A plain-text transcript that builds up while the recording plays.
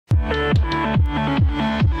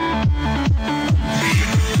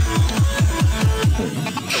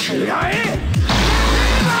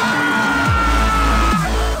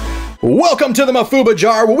Welcome to the Mafuba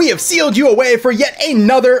Jar, where we have sealed you away for yet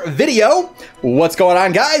another video. What's going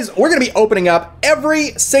on, guys? We're going to be opening up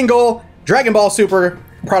every single Dragon Ball Super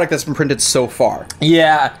product that's been printed so far.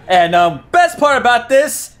 Yeah, and best part about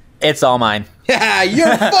this, it's all mine. Yeah,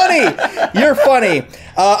 you're funny. You're funny.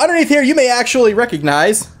 Underneath here, you may actually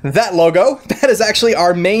recognize that logo. That is actually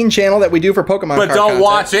our main channel that we do for Pokemon But card don't content.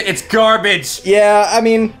 watch it, it's garbage. Yeah, I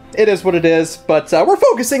mean, it is what it is, but we're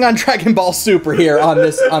focusing on Dragon Ball Super here on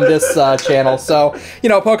this channel. So, you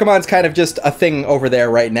know, Pokemon's kind of just a thing over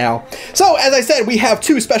there right now. So, as I said, we have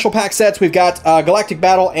two special pack sets. We've got Galactic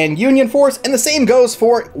Battle and Union Force, and the same goes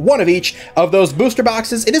for one of each of those booster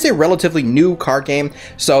boxes. It is a relatively new card game,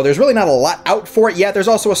 so there's really not a lot out for it yet. There's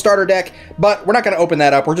also a starter deck, but we're not going to open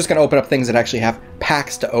that up. We're just going to open up things that actually have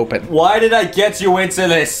packs to open. Why did I get you into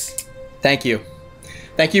this? Thank you.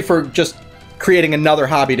 Thank you for just creating another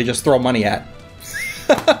hobby to just throw money at.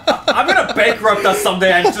 I'm gonna bankrupt us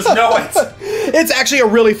someday, I just know it. It's actually a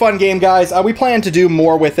really fun game, guys. We plan to do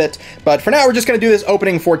more with it, but for now we're just gonna do this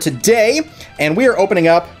opening for today, and we are opening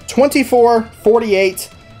up 24, 48,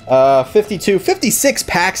 52, 56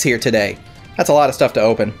 packs here today. That's a lot of stuff to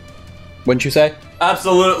open, wouldn't you say?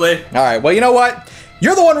 Absolutely. All right, well, you know what?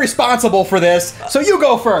 You're the one responsible for this, so you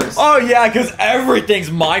go first. Oh yeah, because everything's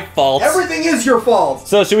my fault. Everything is your fault.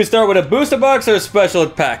 So should we start with a booster box or a special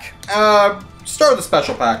pack? Start with the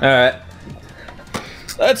special pack. Alright.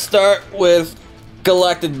 Let's start with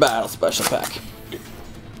Galactic Battle special pack.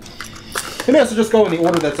 Maybe I should just go in the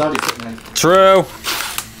order that's already sitting in. True.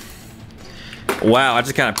 Wow, I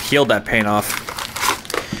just kind of peeled that paint off.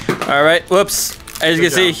 Alright, whoops. As you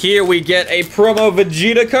can see here, we get a promo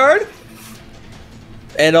Vegeta card.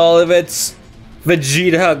 And all of its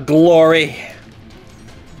Vegeta glory.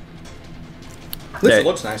 At least it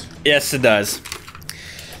looks nice. Yes, it does.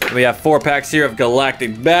 We have 4 packs here of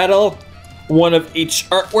Galactic Battle. One of each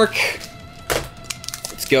artwork.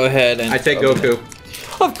 Let's go ahead and... I take Goku.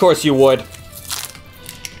 Of course you would.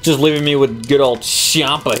 Just leaving me with good old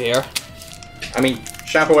Champa here. I mean,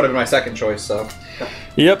 Champa would have been my second choice, so...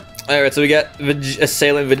 Yep. Alright, so we got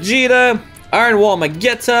Assailant Vegeta, Iron Wall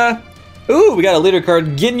Magetta. Ooh, we got a leader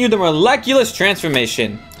card, Ginyu the Miraculous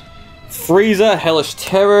Transformation. Frieza, Hellish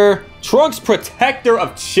Terror. Trunks, Protector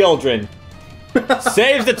of Children.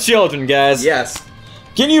 Saves the children, guys. Yes.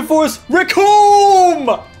 Ginyu Force, Raccoon!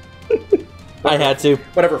 I had to.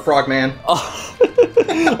 Whatever, Frogman.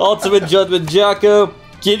 Ultimate Judgment Jocko.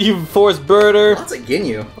 Ginyu Force Birder. Lots of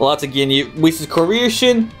Ginyu. Lots of Ginyu. Whis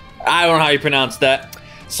Coercion. I don't know how you pronounce that.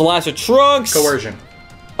 Slasher Trunks. Coercion.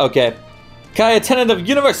 Okay. Kaya Tenant of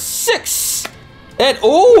Universe 6! And,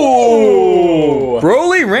 ooh!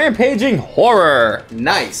 Broly Rampaging Horror!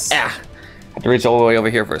 Nice. Ah. Have to reach all the way over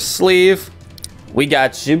here for a sleeve. We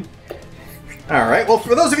got you. Alright, well,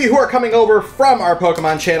 for those of you who are coming over from our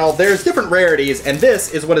Pokemon channel, there's different rarities, and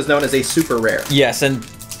this is what is known as a super rare. Yes, and...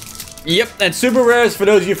 Yep, and super rares, for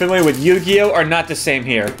those of you familiar with Yu-Gi-Oh, are not the same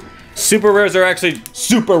here. Super rares are actually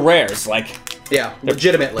super rares, like... Yeah,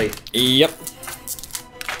 legitimately. Yep.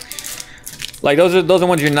 Like, those are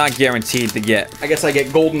ones you're not guaranteed to get. I guess I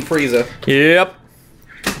get Golden Frieza. Yep.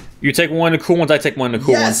 You take one of the cool ones, I take one of the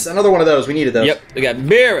cool ones. Yes, another one of those. We needed those. Yep, we got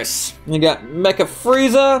Beerus. We got Mecha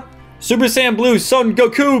Frieza. Super Saiyan Blue Sun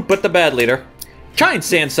Goku, but the bad leader. Kind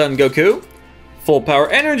Saiyan Sun Goku. Full Power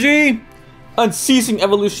Energy. Unceasing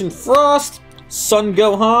Evolution Frost. Sun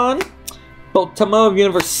Gohan. Botomo of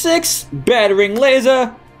Universe 6. Battering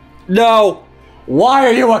Laser. No. Why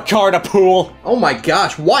are you a card, a pool? Oh my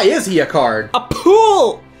gosh, why is he a card? A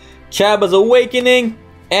pool! Chaba's Awakening.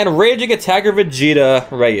 And Raging Attacker Vegeta,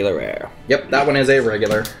 regular rare. Yep, that one is a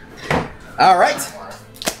regular. Alright.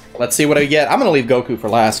 Let's see what I get. I'm going to leave Goku for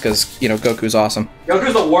last because, you know, Goku's awesome.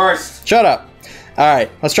 Goku's the worst. Shut up. Alright,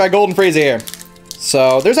 let's try Golden Frieza here.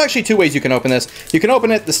 So, there's actually 2 ways you can open this. You can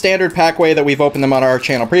open it the standard pack way that we've opened them on our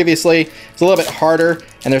channel previously. It's a little bit harder,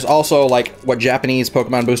 and there's also, like, what Japanese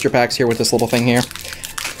Pokemon booster packs here with this little thing here.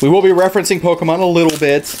 We will be referencing Pokemon a little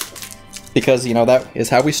bit, because, you know, that is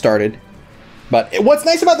how we started. But what's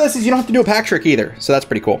nice about this is you don't have to do a pack trick either, so that's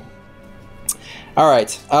pretty cool. Alright,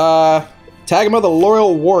 Tagoma the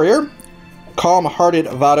Loyal Warrior, Calm-Hearted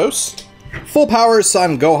Vados, Full Power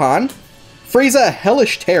Son Gohan, Frieza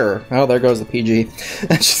Hellish Terror, oh there goes the PG,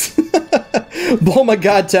 Bulma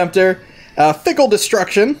God Tempter, Fickle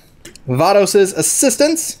Destruction, Vados'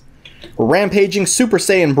 Assistance, Rampaging Super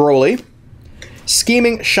Saiyan Broly,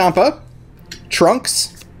 Scheming Champa,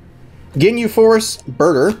 Trunks, Ginyu Force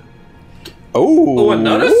Birder, oh,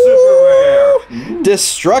 another super rare.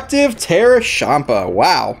 Destructive Terra Champa.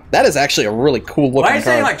 Wow, that is actually a really cool looking card. Why are you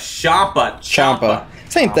saying like Champa? Champa.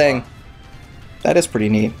 Same thing. That is pretty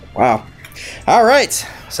neat. Wow. All right,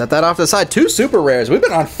 Set that off to the side. 2 super rares. We've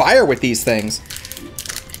been on fire with these things.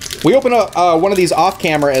 We opened up one of these off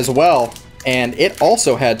camera as well, and it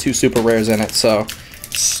also had 2 super rares in it. So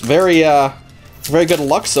it's very good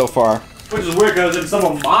luck so far. Which is weird because in some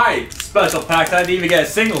of my special packs, I didn't even get a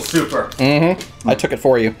single super. Mm-hmm. I took it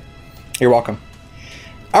for you. You're welcome.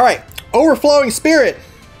 All right, Overflowing Spirit,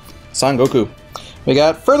 Son Goku. We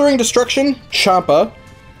got Furthering Destruction, Champa,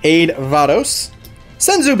 Aid Vados,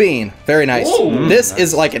 Senzu Bean. Very nice. Ooh, this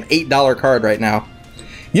is like an $8 card right now.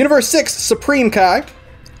 Universe 6, Supreme Kai,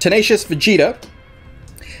 Tenacious Vegeta,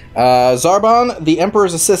 Zarbon, the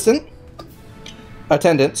Emperor's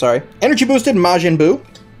Attendant, sorry. Energy Boosted Majin Buu,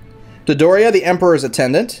 Dodoria, the Emperor's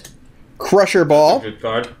Attendant, Crusher Ball, Good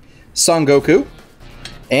card. Son Goku,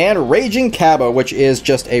 and Raging Kaba, which is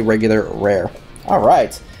just a regular rare. All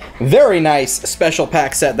right. Very nice special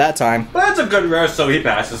pack set that time. But that's a good rare, so he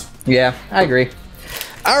passes. Yeah, I agree.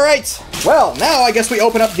 All right. Well, now I guess we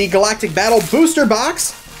open up the Galactic Battle Booster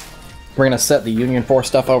Box. We're going to set the Union Force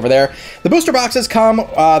stuff over there. The booster boxes come,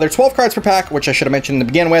 they're 12 cards per pack, which I should have mentioned to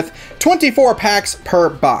begin with. 24 packs per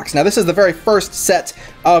box. Now, this is the very first set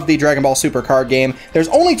of the Dragon Ball Super card game. There's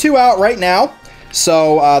only 2 out right now,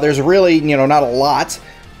 so there's really, not a lot.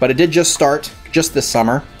 But it did just start just this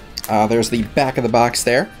summer. There's the back of the box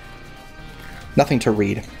there. Nothing to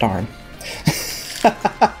read. Darn.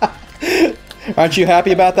 Aren't you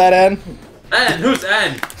happy about that, N? N? Who's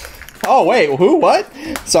N? Oh, wait. Who? What?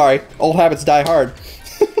 Sorry. Old habits die hard.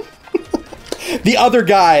 The other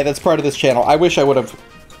guy that's part of this channel. I wish I would have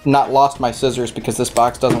not lost my scissors because this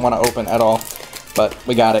box doesn't want to open at all. But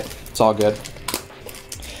we got it. It's all good.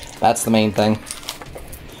 That's the main thing.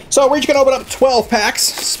 So we're each going to open up 12 packs.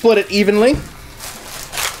 Split it evenly.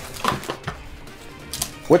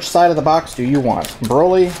 Which side of the box do you want?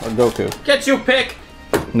 Broly or Goku? Get you pick.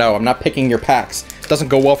 No, I'm not picking your packs. It doesn't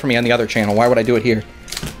go well for me on the other channel. Why would I do it here?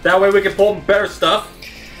 That way we can pull better stuff.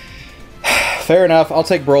 Fair enough. I'll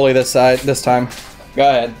take Broly this time. Go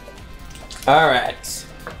ahead. Alright.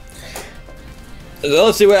 So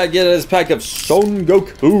let's see what I get in this pack of Son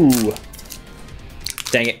Goku.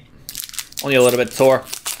 Dang it. Only a little bit tore.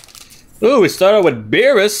 Ooh, we started with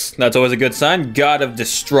Beerus. That's always a good sign. God of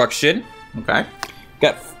Destruction. Okay.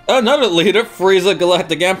 Got another leader, Frieza,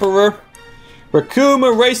 Galactic Emperor, Raccoon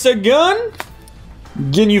Eraser Gun,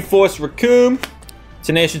 Ginyu Force Raccoon,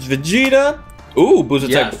 Tenacious Vegeta. Ooh, booster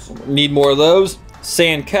type. Need more of those.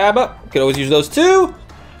 Saiyan Kaba. Could always use those too.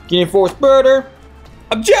 Ginyu Force Birder.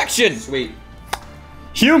 Objection! Sweet.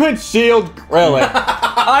 Human Shield Krillin.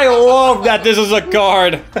 I love that this is a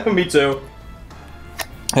card. Me too.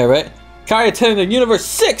 Alright. Kai Attendant Universe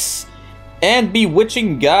 6 and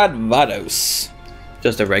Bewitching God Vados.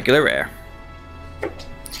 Just a regular rare.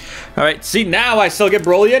 Alright, see, now I still get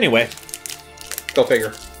Broly anyway. Go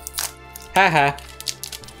figure. Haha.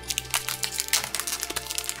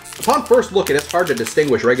 Upon first look, it's hard to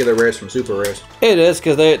distinguish regular rares from super rares. It is,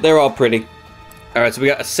 because they're all pretty. Alright, so we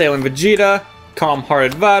got Assailant Vegeta,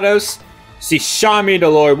 Calm-Hearted Vados, see Shami the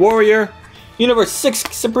Lord Warrior, Universe 6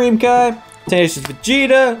 Supreme Kai, Tenacious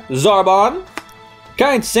Vegeta, Zarbon,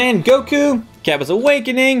 Kind Sand Goku, Kappa's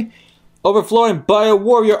Awakening, Overflowing Bio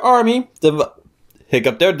Warrior Army,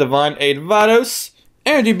 Hiccup there, Divine Aid Vados,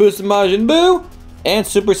 Energy Boosted Majin Buu, and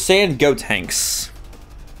Super Saiyan Gotenks.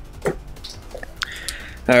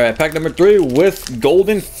 Alright, pack number 3 with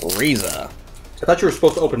Golden Frieza. I thought you were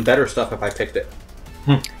supposed to open better stuff if I picked it.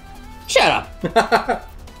 Shut up!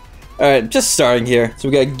 Alright, just starting here. So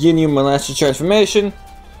we got Ginyu Monastic Transformation,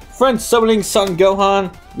 Friend Summoning Son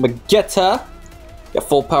Gohan, Vegeta, got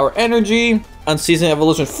Full Power Energy, Unseasoned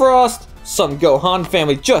Evolution Frost, Son Gohan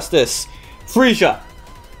Family Justice, Frieza,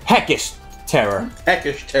 Heckish Terror.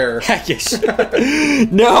 Heckish Terror. Heckish.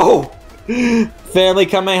 No! Family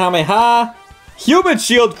Kamehameha, Human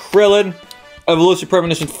Shield Krillin, Evolution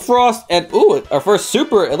Premonition Frost, and ooh, our first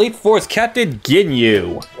Super Elite Force Captain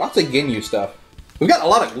Ginyu. Lots of Ginyu stuff. We've got a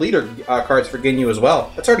lot of leader cards for Ginyu as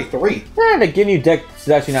well. That's already 3. The Ginyu deck is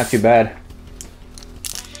actually not too bad.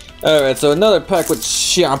 Alright, so another pack with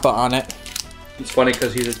Champa on it. It's funny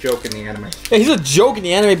because he's a joke in the anime. Yeah, he's a joke in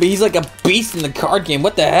the anime, but he's like a beast in the card game.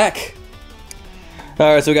 What the heck?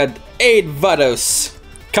 Alright, so we got Aid Vados,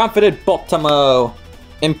 Confident Baltamo,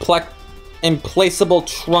 Implaceable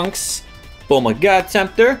Trunks, Bulma God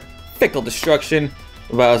Tempter, Fickle Destruction,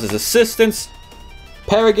 Vados' Assistance,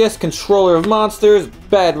 Paragus, Controller of Monsters,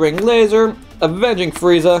 Bad Ring Laser, Avenging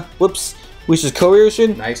Frieza, whoops, Wishes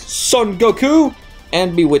Coercion, Nice. Son Goku,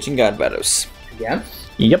 and Bewitching God Vados. Again?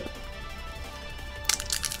 Yep.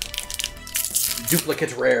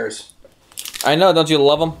 Duplicate rares. I know, don't you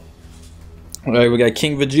love them? Alright, we got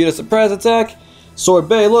King Vegeta Surprise Attack,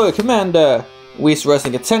 Sorbet Loyal Commander, Whist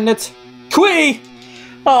Wrestling Attendant. Quee!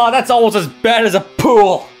 Oh, that's almost as bad as a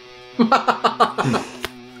pool.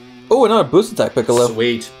 Oh, another boost attack Piccolo.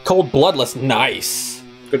 Sweet. Cold Bloodless. Nice.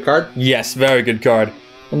 Good card? Yes, very good card.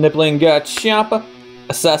 Manipulating Champa.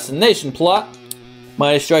 Assassination Plot.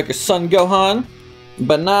 Mighty Striker Son Gohan.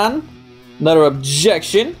 Banan. Another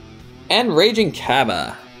Objection. And Raging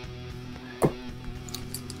Kaba.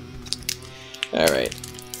 Alright.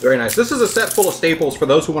 Very nice. This is a set full of staples for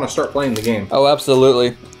those who want to start playing the game. Oh,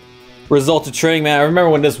 absolutely. Result of Training Man. I remember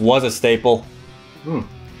when this was a staple.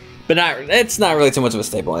 But it's not really too much of a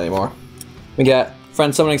staple anymore. We got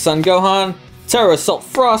Friend Summoning Son Gohan. Terror Assault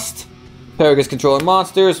Frost. Paragus Controlling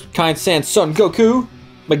Monsters. Kind Sand Son Goku.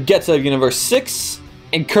 Vegeta of Universe 6.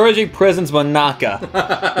 Encouraging Presence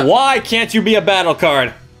Monaka. Why can't you be a battle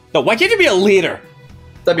card? No, why can't you be a leader?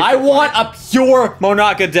 I want a pure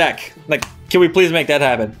Monaka deck. Like, can we please make that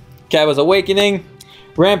happen? Kaba's Awakening.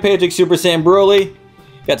 Rampaging Super Saiyan Broly.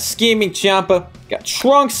 Got Scheming Champa. Got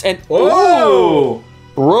Trunks and... Whoa!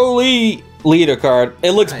 Broly leader card.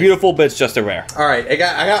 It looks beautiful, but it's just a rare. Alright, I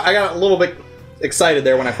got a little bit excited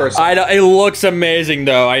there when I first saw it. I know, it looks amazing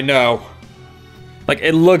though, I know. Like,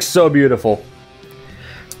 it looks so beautiful.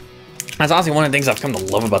 That's honestly one of the things I've come to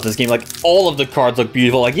love about this game. Like, all of the cards look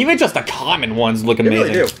beautiful. Like, even just the common ones look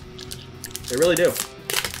amazing. They really do. They really do.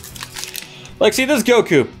 Like, see, this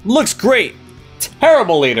Goku looks great.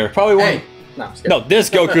 Terrible leader. Probably one. Hey. No, this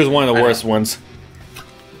Goku is one of the worst ones.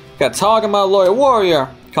 Got Togama, Lawyer Warrior.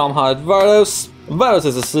 Calm Hearted Vados.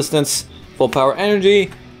 Vados' assistants. Full Power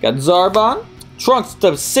Energy. Got Zarbon. Trunks,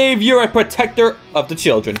 the savior and protector of the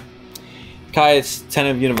children. Kai's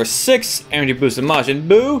Tenant of Universe 6. Energy Boosted Majin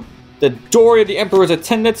Buu. The Dory of the Emperor's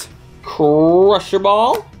Attendant. Crusher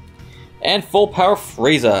Ball. And Full Power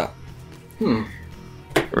Frieza.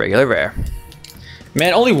 Regular rare.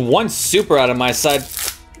 Man, only one super out of my side.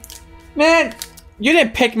 Man, you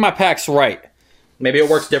didn't pick my packs right. Maybe it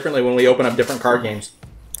works differently when we open up different card games.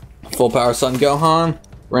 Full Power Son Gohan.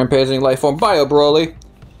 Rampaging Lifeform Bio Broly.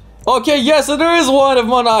 Okay, yes, so there is one of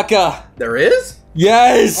Monaka. There is?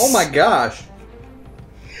 Yes! Oh my gosh.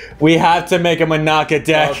 We have to make a Monaka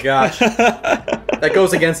deck. Oh gosh. That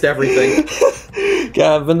goes against everything.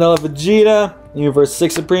 Got Vanilla Vegeta. Universe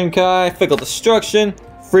 6 Supreme Kai. Fickle Destruction.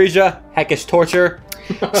 Frieza. Heckish Torture.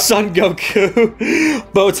 Son Goku.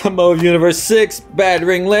 Botomo of Universe 6. Bad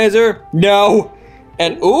Ring Laser. No.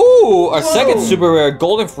 And ooh, our second super rare,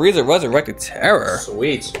 Golden Frieza Resurrected Terror.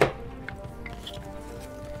 Sweet.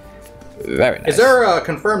 Very nice. Is there a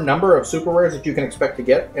confirmed number of super rares that you can expect to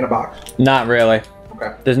get in a box? Not really.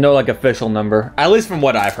 Okay. There's no like official number, at least from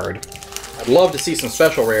what I've heard. I'd love to see some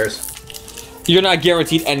special rares. You're not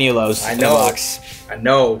guaranteed any of those. I know. In the box. I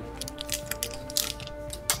know.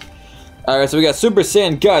 All right, so we got Super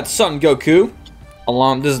Saiyan God Son Goku.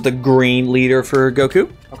 This is the green leader for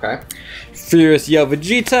Goku. Okay. Furious Yell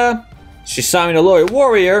Vegeta. Shisami the Lawyer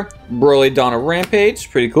Warrior. Broly Dawn of Rampage.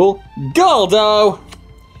 Pretty cool. Galdo.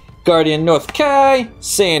 Guardian North Kai.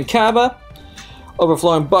 Saiyan Kaba.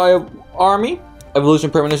 Overflowing Bio Army. Evolution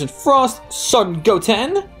Premonition Frost. Son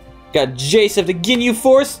Goten. Got Jace of the Ginyu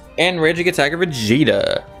Force. And Raging Attacker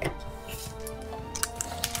Vegeta.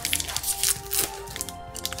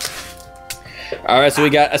 Alright, so we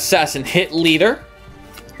got Assassin Hit Leader.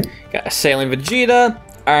 Got Assailing Vegeta.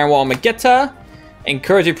 Iron Wall Vegeta.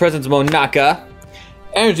 Encouraging Presence Monaka.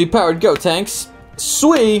 Energy Powered Gotenks.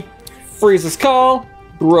 Sui. Frieza's Call.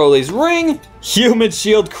 Broly's Ring. Human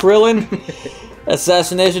Shield Krillin.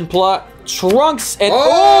 Assassination Plot. Trunks and SBR!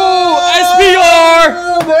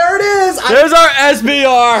 Oh, there it is! There's our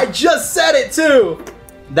SBR! I just said it too!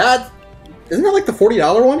 Isn't that like the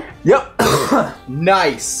 $40 one? Yep.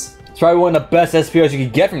 Nice. It's probably one of the best SPRs you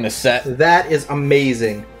could get from this set. That is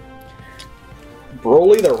amazing.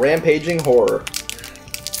 Broly the Rampaging Horror.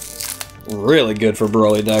 Really good for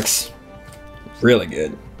Broly decks. Really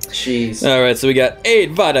good. Jeez. Alright, so we got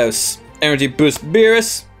Aid Vados, Energy Boost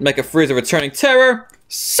Beerus, Mecha Frieza Returning Terror,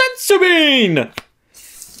 Sensubin!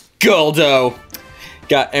 Goldo.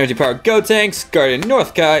 Got Energy Powered Gotenks, Guardian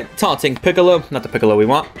North Kai, Taunting Piccolo, not the Piccolo we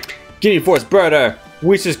want, Ginyu Force Berta,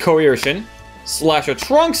 Whist's Coercion, Slasher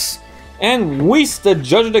Trunks, and Whist the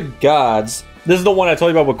Judge of the Gods. This is the one I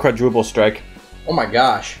told you about with Quadruple Strike. Oh my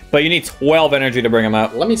gosh. But you need 12 energy to bring him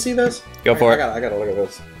out. Let me see this. Go for it. I gotta look at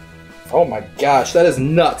this. Oh my gosh, that is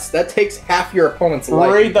nuts. That takes half your opponent's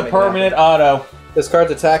life. Read the permanent auto. This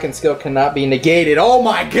card's attack and skill cannot be negated. Oh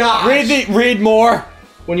my gosh! Read more.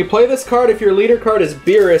 When you play this card, if your leader card is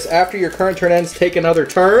Beerus, after your current turn ends, take another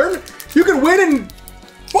turn. You can win in...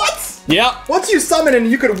 What? Yep. Once you summon him,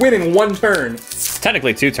 you could win in one turn.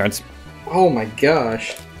 Technically 2 turns. Oh my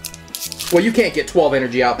gosh. Well, you can't get 12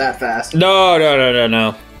 energy out that fast.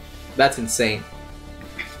 No. That's insane.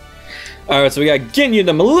 Alright, so we got Ginyu,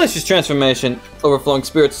 the Malicious Transformation, Overflowing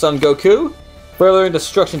Spirit, Son Goku, Furthering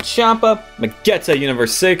Destruction, Champa, Magetta,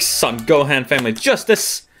 Universe 6, Son Gohan, Family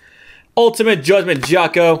Justice, Ultimate Judgment,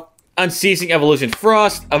 Jocko, Unceasing Evolution,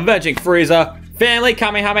 Frost, Avenging Frieza, Family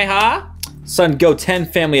Kamehameha, Son Goten,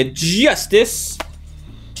 Family of Justice,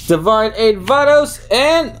 Divine Aid, Vados,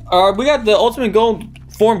 and we got the Ultimate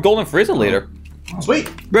Form Golden Frieza leader. Sweet.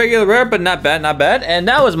 Regular rare, but not bad, not bad. And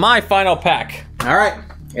that was my final pack. All right.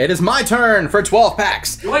 It is my turn for 12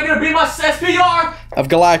 packs. You ain't gonna beat my SPR! Of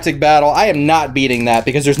Galactic Battle. I am not beating that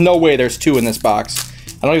because there's no way there's 2 in this box.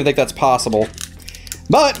 I don't even think that's possible.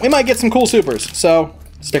 But we might get some cool supers, so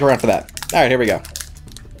stick around for that. All right, here we go.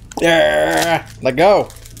 Yeah, let go.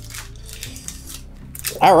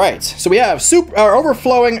 All right, so we have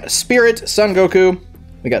Overflowing Spirit, Son Goku.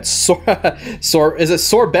 We got is it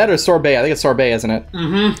Sorbet or Sorbet? I think it's Sorbet, isn't it?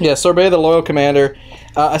 Mm-hmm. Yeah, Sorbet, the Loyal Commander.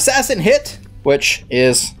 Assassin Hit, which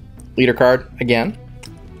is leader card again.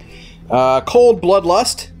 Cold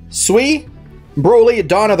Bloodlust, Sui, Broly,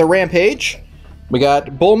 Dawn of the Rampage. We got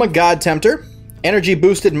Bulma, God Tempter, Energy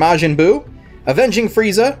Boosted Majin Buu, Avenging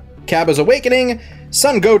Frieza, Cabba's Awakening,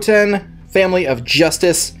 Son Goten, Family of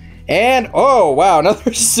Justice, and oh wow,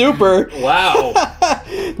 another super. Wow.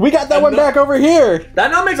 We got that one back over here.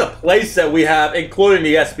 That now makes a playset we have, including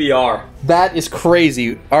the SBR. That is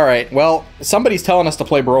crazy. All right, well, somebody's telling us to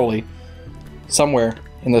play Broly somewhere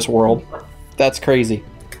in this world. That's crazy.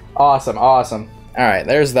 Awesome, awesome. All right,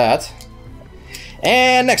 there's that.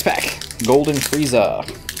 And next pack, Golden Frieza.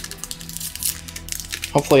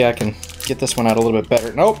 Hopefully I can get this one out a little bit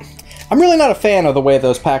better. Nope. I'm really not a fan of the way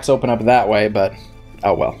those packs open up that way, but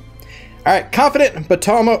oh well. All right, Confident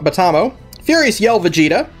Batamo, Furious Yell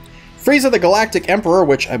Vegeta, Frieza the Galactic Emperor,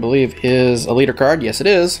 which I believe is a leader card. Yes, it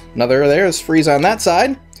is. There's Frieza on that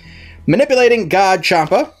side. Manipulating God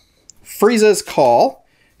Champa, Frieza's Call,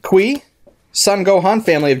 Kui, Son Gohan,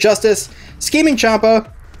 Family of Justice, Scheming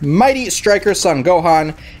Champa, Mighty Striker Son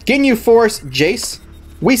Gohan, Ginyu Force Jace,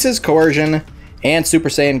 Whis' Coercion, and Super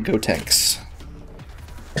Saiyan Gotenks.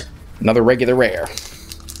 Another regular rare.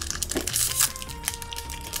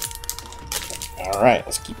 Alright,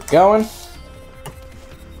 let's keep it going.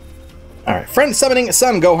 Alright, Friend Summoning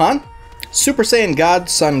Son Gohan, Super Saiyan God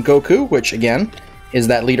Son Goku, which again is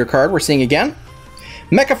that leader card we're seeing again.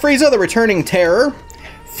 Mecha Frieza, the Returning Terror.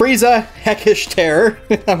 Frieza, Heckish Terror.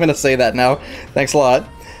 I'm going to say that now. Thanks a lot.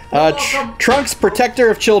 Trunks, Protector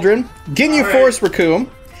of Children. Ginyu Force Raccoon.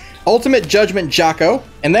 Ultimate Judgment Jocko.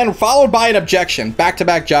 And then followed by an Objection.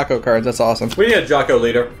 Back-to-back Jocko cards. That's awesome. We need a Jocko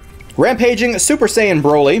leader. Rampaging Super Saiyan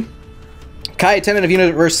Broly. Kai Tenant of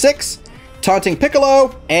Universe 6. Taunting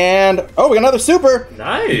Piccolo. And, oh, we got another super.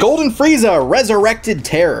 Nice. Golden Frieza, Resurrected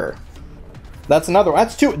Terror. That's another one.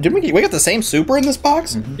 That's 2. Did we got the same super in this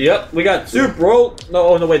box? Mm-hmm. Yep, we got 2 Broly.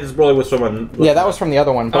 No, no, wait, this Broly was from yeah, that was from the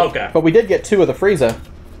other one. But, okay. But we did get 2 of the Frieza.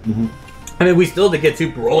 Mm-hmm. I mean, we still did get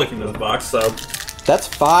 2 Broly from this box, so. That's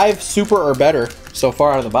 5 super or better so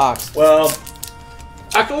far out of the box. Well,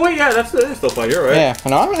 actually, wait, yeah, that's still fine. You're right. Yeah, I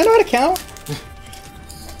know how to count.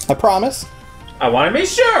 I promise. I want to be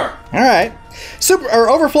sure. All right.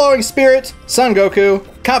 Overflowing Spirit, Son Goku,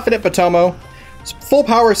 Confident Batomo, Full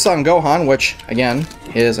Power Son Gohan, which, again,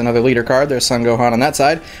 is another leader card. There's Son Gohan on that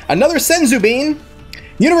side. Another Senzu Bean,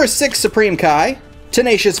 Universe 6 Supreme Kai,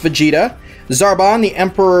 Tenacious Vegeta, Zarbon, the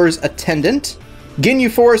Emperor's Attendant, Ginyu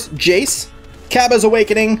Force Jace, Cabba's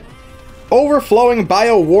Awakening, Overflowing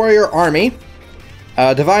Bio Warrior Army,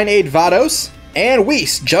 Divine Aid Vados, and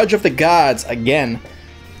Whis, Judge of the Gods, again.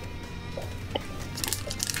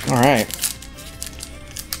 Alright.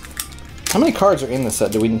 How many cards are in this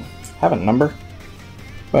set? Do we have a number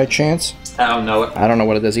by chance? I don't know it. I don't know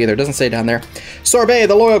what it is either. It doesn't say down there. Sorbet,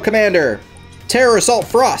 the Loyal Commander. Terror Assault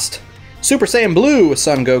Frost. Super Saiyan Blue,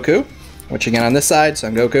 Son Goku. Which again on this side,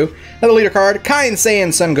 Son Goku. Another leader card, Kind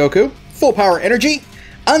Saiyan Son Goku. Full Power Energy.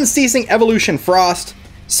 Unceasing Evolution Frost.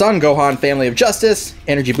 Son Gohan, Family of Justice.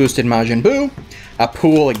 Energy Boosted Majin Buu. A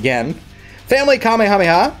pool again. Family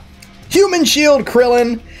Kamehameha. Human Shield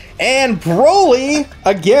Krillin. And Broly,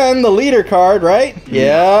 again, the leader card, right?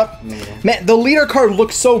 Yep. Man, the leader card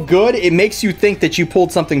looks so good, it makes you think that you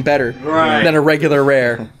pulled something better than a regular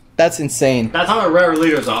rare. That's insane. That's how the rare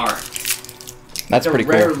leaders are. That's pretty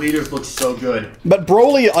cool. Rare leaders look so good. But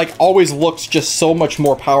Broly, like, always looks just so much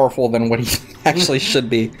more powerful than what he actually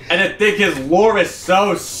should be. And I think his lore is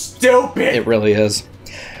so stupid. It really is.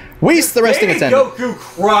 Whis, the Resting Attendant. Goku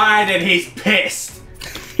cried and he's pissed.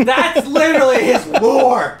 That's literally his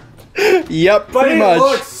lore. Yep, but pretty much. But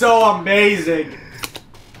it looks so amazing.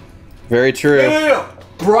 Very true. Ew.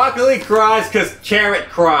 Broccoli cries because carrot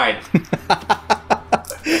cried.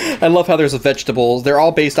 I love how there's vegetables. They're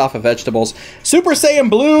all based off of vegetables. Super Saiyan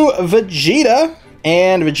Blue Vegeta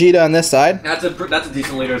and Vegeta on this side. That's a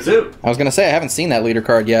decent leader too. I was gonna say I haven't seen that leader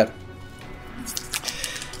card yet.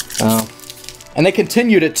 And they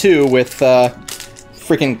continued it too with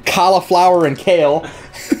freaking cauliflower and kale.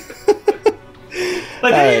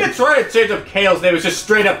 Like they didn't even try to change up Kale's name. It was just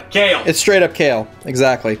straight up Kale. It's straight up kale.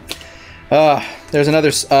 Exactly. There's another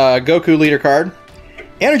Goku leader card.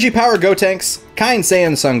 Energy Power Gotenks, Kind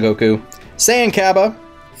Saiyan Son Goku, Saiyan Kaba,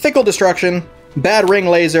 Fickle Destruction, Bad Ring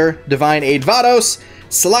Laser, Divine Aid Vados,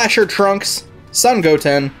 Slasher Trunks, Son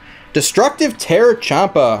Goten, Destructive Terror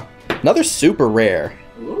Champa. Another super rare.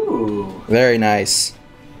 Ooh. Very nice.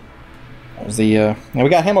 That was the, and we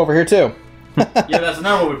got him over here too. Yeah, that's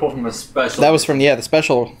another one we pulled from a special. That was from, yeah, the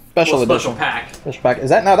special edition. Special pack. Special pack. Is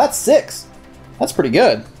that, now that's 6. That's pretty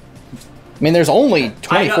good. I mean, there's only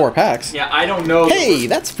 24 packs. Yeah, I don't know. Hey,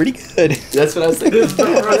 that's pretty good. That's what I was thinking. This is the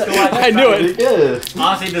first Galactic I knew it. Good.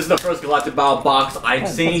 Honestly, this is the first Galactic Battle box I'm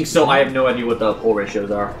seeing, so I have no idea what the pull ratios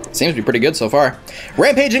are. Seems to be pretty good so far.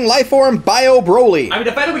 Rampaging Lifeform Bio Broly. I mean,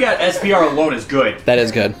 the fact that we got SPR alone is good. That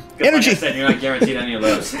is good. Energy. Like I said, you're not guaranteed any of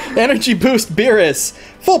those. Energy Boost Beerus.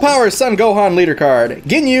 Full Power Son Gohan leader card.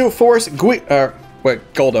 Ginyu Force Goldo.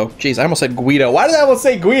 Jeez, I almost said Guido. Why did I almost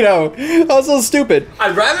say Guido? That was so stupid.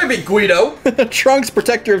 I'd rather be Guido. Trunks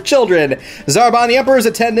Protector of Children. Zarbon the Emperor's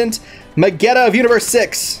Attendant. Magetta of Universe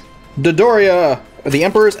 6. Dodoria the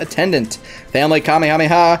Emperor's Attendant. Family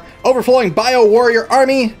Kamehameha. Overflowing Bio Warrior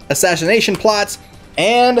Army. Assassination Plots.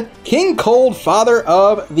 And King Cold, Father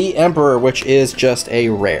of the Emperor, which is just a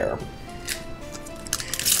rare.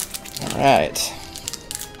 Alright.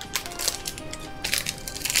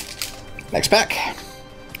 Next pack.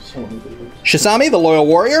 Shisami, the Loyal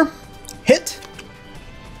Warrior. Hit.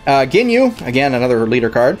 Ginyu, again, another leader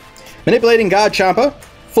card. Manipulating God Champa.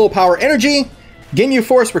 Full Power Energy. Ginyu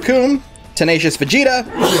Force Raccoon. Tenacious Vegeta.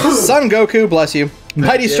 Son Goku, bless you.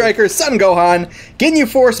 Mighty Striker, Son Gohan. Ginyu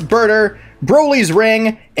Force Birder. Broly's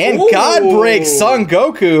Ring. And Ooh. God Break Son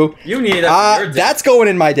Goku. You needed that. For your deck. That's going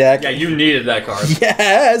in my deck. Yeah, you needed that card.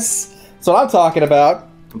 Yes. That's what I'm talking about.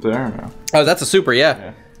 There now. Oh, that's a super,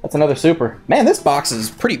 yeah. That's another super. Man, this box is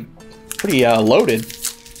pretty loaded.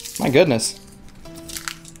 My goodness.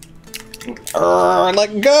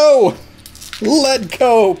 Let go! Let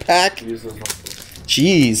go, pack.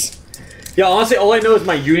 Jeez. Yeah, honestly, all I know is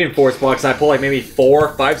my Union Force box, and I pull like maybe 4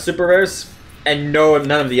 or 5 super rares, and none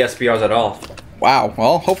of the SPRs at all. Wow.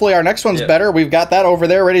 Well, hopefully our next one's better. We've got that over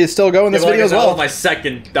there ready to still go in this video as well. That was my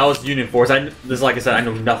second. That was Union Force. Like I said, I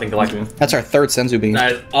know nothing collecting. That's our third Senzu Bean.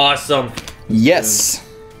 That is awesome. Yes.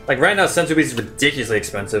 Like right now, Senzu Beans is ridiculously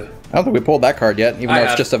expensive. I don't think we pulled that card yet, even though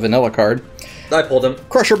it's just a vanilla card. I pulled him.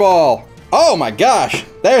 Crusher Ball. Oh my gosh.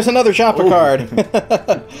 There's another Champa card.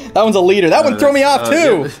 That one's a leader. That one threw me off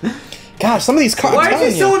too. Gosh, some of these cards. Why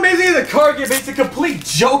is it so amazing that the card game makes a complete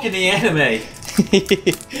joke in the anime?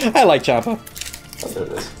 I like Champa.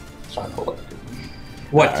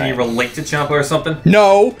 What, can you relate to Champa or something?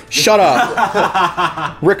 No, shut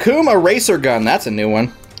up. Raccoon Eraser Gun, that's a new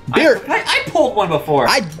one. I pulled one before.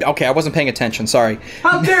 Okay, I wasn't paying attention, sorry.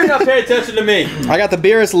 How dare you not pay attention to me? I got the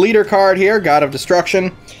Beerus leader card here, God of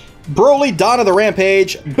Destruction. Broly, Dawn of the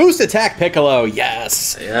Rampage, Boost Attack Piccolo,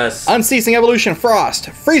 yes. Yes. Unceasing Evolution Frost,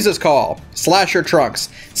 Frieza's Call, Slasher Trunks,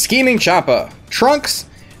 Scheming Champa, Trunks,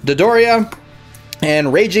 Dodoria,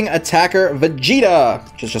 and Raging Attacker Vegeta,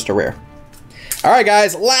 which is just a rare. Alright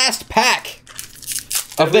guys, last pack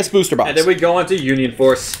of this booster box. And then we go on to Union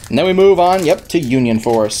Force. And then we move on, to Union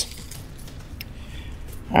Force.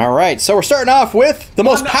 Alright, so we're starting off with the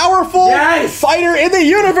most powerful fighter in the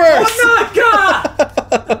universe!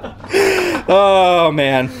 Oh,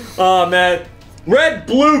 man. Oh, man. Red,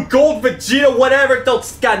 blue, gold, Vegeta, whatever.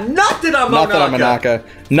 It's got nothing on Monaka. Nothing on Monaka.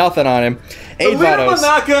 Nothing on him. The leader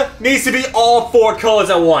Monaka needs to be all 4 colors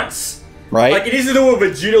at once. Right? Like, it needs to do what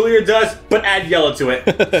Vegeta leader does, but add yellow to it.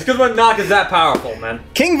 Just because Monaka's that powerful, man.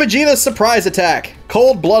 King Vegeta's Surprise Attack.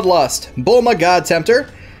 Cold Bloodlust. Bulma God Tempter.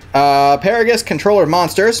 Paragus Controller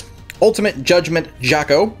Monsters. Ultimate Judgment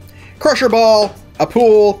Jocko. Crusher Ball.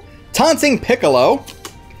 Apool. Taunting Piccolo.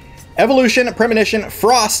 Evolution Premonition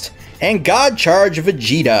Frost. And God Charge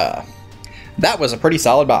Vegeta. That was a pretty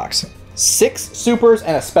solid box. 6 supers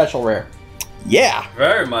and a special rare. Yeah.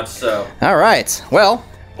 Very much so. All right. Well,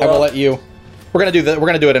 I will let you. We're gonna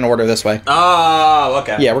do it in order this way. Oh,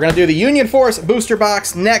 okay. Yeah, we're gonna do the Union Force booster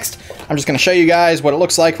box next. I'm just gonna show you guys what it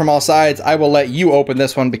looks like from all sides. I will let you open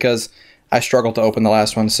this one because I struggled to open the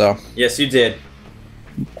last one. So. Yes, you did.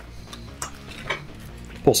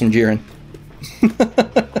 Pull some Jiren.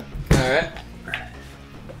 All right.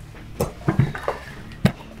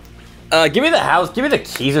 Give me the house. Give me the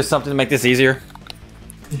keys or something to make this easier.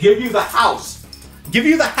 Give you the house. Give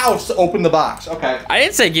you the house to open the box. Okay. I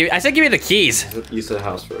didn't say give. I said give me the keys. You said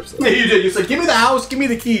house first. Yeah, you did. You said give me the house. Give me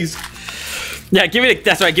the keys. Yeah, give me the.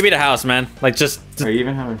 That's right. Give me the house, man. Like just. Are you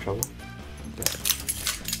even having trouble?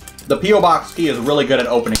 The PO box key is really good at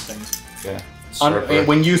opening things. Yeah.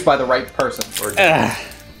 When used by the right person.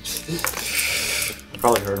 He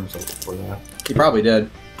probably hurt himself before that. He probably did.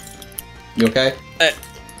 You okay?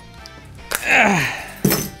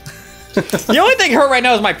 The only thing hurt right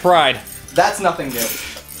now is my pride. That's nothing new.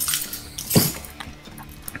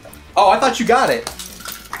 Oh, I thought you got it.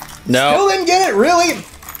 No. Still didn't get it, really?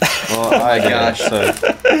 Well, I gosh. So.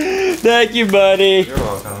 Thank you, buddy. You're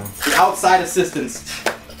welcome. The outside assistance.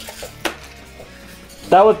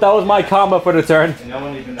 That was my combo for the turn. No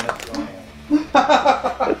one even knows who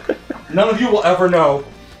I am. None of you will ever know.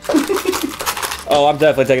 Oh, I'm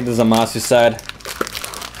definitely taking the Zamasu side.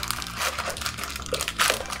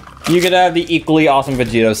 You could have the equally awesome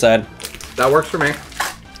Vegito side. That works for me.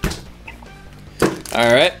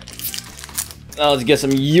 Alright. Now let's get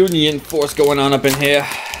some Union Force going on up in here.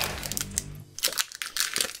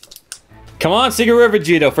 Come on, Secret Rare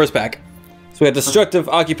Vegito, first pack. So we have Destructive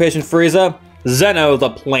Occupation Frieza, Zeno, the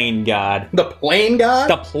Plane God. The Plane God?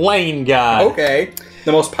 The Plane God. Okay.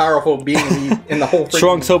 The most powerful being in the whole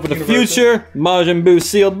Trunks Hope of the Future, Majin Buu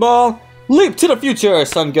Sealed Ball, Leap to the Future,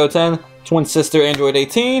 Son Goten, Twin Sister Android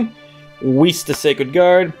 18, Whis the Sacred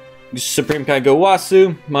Guard, Supreme Kai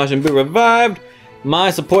Gowasu, Majin Buu Revived, My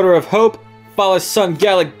Supporter of Hope, Father's Son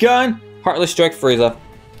Galactic Gun, Heartless Strike Frieza.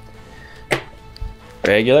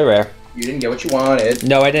 Regular rare. You didn't get what you wanted.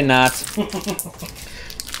 No, I did not.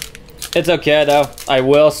 It's okay though. I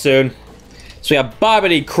will soon. So we have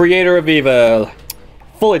Babidi, Creator of Evil,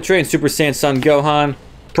 Fully Trained Super Saiyan Son Gohan,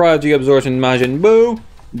 Prodigy Absorption Majin Buu,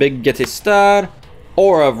 Big Getty Star,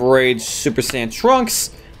 Aura of Rage Super Saiyan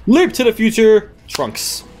Trunks, Leap to the Future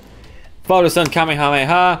Trunks, Father Son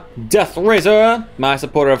Kamehameha, Death Razor, My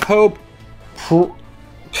Supporter of Hope,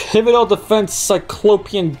 Pivotal Defense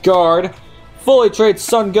Cyclopean Guard, Fully Trained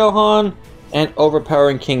Son Gohan, and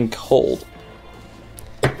Overpowering King Cold.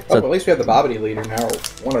 Oh, at least we have the Babidi leader now, or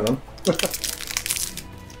one of them.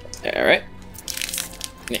 Alright.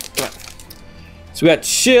 Yeah, come on. So we got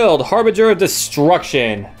Shield, Harbinger of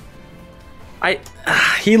Destruction.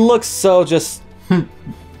 He looks so just...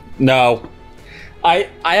 No. I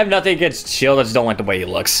have nothing against Shield, I just don't like the way he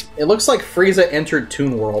looks. It looks like Frieza entered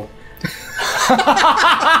Toon World.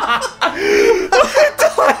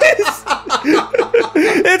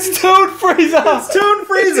 It's Toon Frieza! It's Toon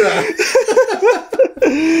Frieza!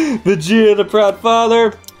 Vegeta the Proud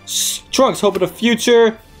Father, Trunks Hope of the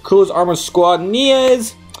Future, Cooler's Armored Squad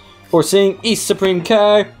Niez, Foreseeing East Supreme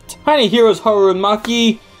Kai, Tiny Heroes Haru and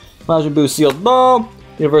Maki, Majin Buu Sealed Ball,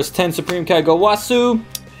 Universe 10 Supreme Kai Gowasu,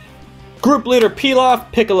 Group Leader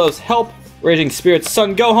Pilaf, Piccolo's Help, Raging Spirit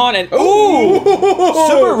Son Gohan, and ooh!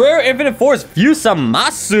 Super Rare Infinite Force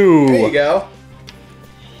Fusamasu! There you go.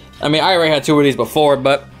 I mean, I already had two of these before,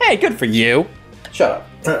 but hey, good for you. Shut up.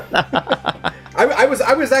 I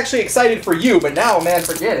was actually excited for you, but now, man,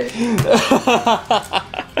 forget it.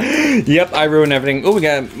 Yep, I ruined everything. Oh, we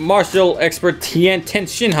got Martial Expert Tien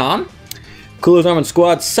Shinhan, Cooler's Armored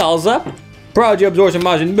Squad Salza, Prodigy Absorption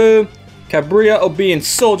Majin Buu, Cabria Obedient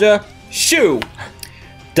Soldier, Shu,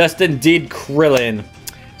 Destined Deed Krillin,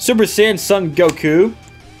 Super Saiyan Son Goku,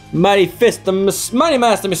 Mighty Fist the Mighty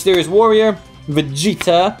Master Mysterious Warrior,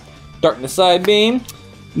 Vegeta, Darkness Side Beam,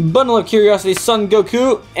 Bundle of Curiosity Son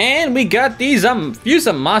Goku, and we got these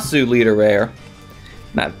Fusamasu leader rare.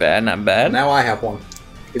 Not bad, not bad. Now I have one.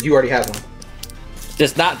 Because you already have one.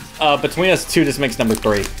 Just not, between us two, this makes number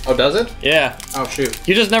 3. Oh, does it? Yeah. Oh, shoot.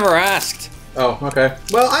 You just never asked. Oh, okay.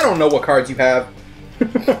 Well, I don't know what cards you have.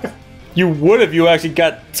 You would if you actually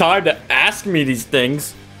got time to ask me these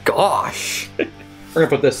things. Gosh. We're gonna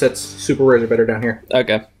put this Sit's Super Rares are better down here.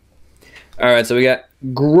 Okay. Alright, so we got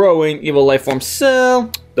Growing Evil Lifeform Cell,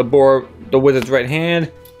 the Wizard's Right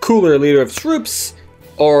Hand, Cooler Leader of Troops,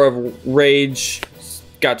 Aura of Rage,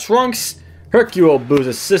 got Trunks, Hercule Boo's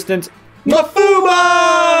Assistant,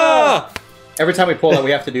 Mafuba! Every time we pull that, we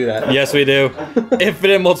have to do that. Yes, we do.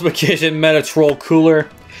 Infinite Multiplication Meta Troll Cooler,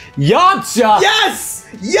 Yamcha! Yes!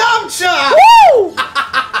 Yamcha!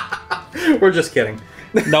 Woo! We're just kidding.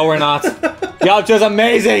 No, we're not. Yamcha's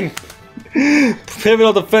amazing!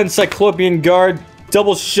 Pivotal Defense Cyclopean Guard,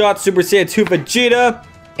 Double Shot Super Saiyan 2 Vegeta,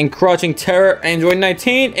 Encroaching Terror Android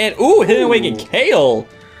 19, and ooh, Hidden Awakened Kale!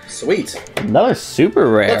 Sweet. Another super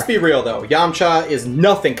rare. Let's be real though, Yamcha is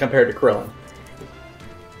nothing compared to Krillin.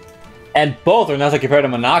 And both are nothing compared to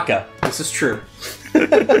Monaka. This is true.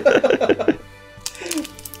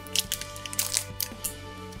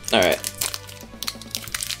 Alright.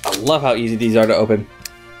 I love how easy these are to open.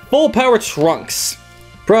 Full Power Trunks.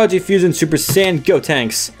 Prodigy Fusion Super Saiyan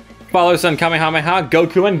Gotenks. Father Son Kamehameha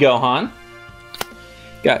Goku and Gohan.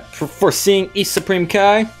 Got Foreseeing East Supreme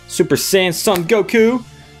Kai. Super Saiyan Son Goku.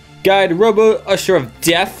 Guide Robo Usher of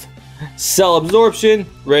Death. Cell Absorption.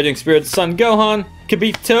 Raging Spirit Son Gohan.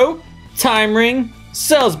 Kibito. Time Ring.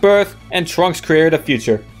 Cell's Birth. And Trunks Creator of the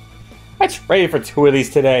Future. I traded for 2 of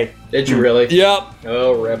these today. Did you really? Yep.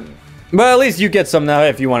 Oh, rip. But at least you get some now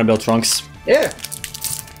if you want to build Trunks. Yeah.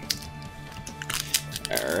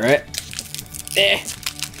 Alright.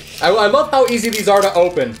 I love how easy these are to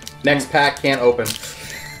open. Next pack can't open.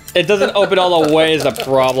 It doesn't open all the way is a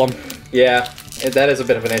problem. Yeah, that is a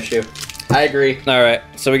bit of an issue. I agree. Alright,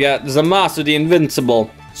 so we got Zamasu the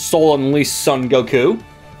Invincible, Soul Unleashed Son Goku.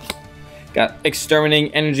 Got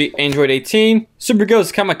Exterminating Energy Android 18, Super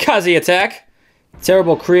Ghost Kamikaze Attack,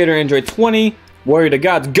 Terrible Creator Android 20, Warrior to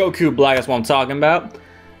Gods Goku Black, that's what I'm talking about.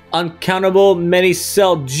 Uncountable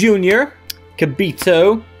Medicell Jr.,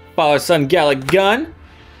 Kibito, Father Son Galactic Gun,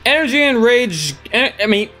 Energy and Rage,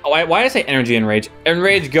 why did I say Energy and Rage?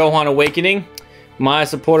 Enrage Gohan Awakening, My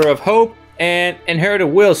Supporter of Hope, and Inherited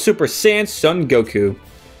Will Super Saiyan Son Goku.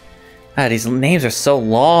 Ah, these names are so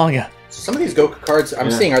long. Some of these Goku cards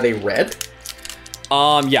I'm seeing, are they red?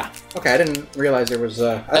 Yeah. Okay, I didn't realize there was,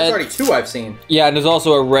 there's already 2 I've seen. Yeah, and there's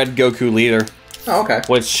also a red Goku leader. Oh, okay.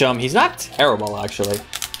 Which, he's not terrible, actually.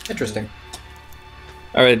 Interesting.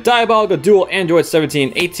 Alright, Diabolical Duel Android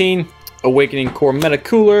 1718, Awakening Core Meta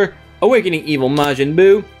Cooler, Awakening Evil Majin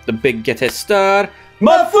Buu, The Big Gete Star,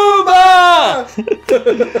 Mafuba!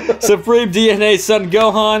 Supreme DNA Son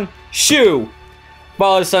Gohan, Shu,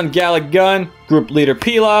 Father Son Galactic Gun, Group Leader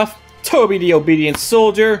Pilaf, Toby the Obedient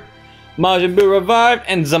Soldier, Majin Buu Revived,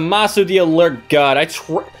 and Zamasu the Alert God. I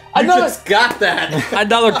just got that!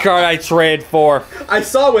 Another card I trade for. I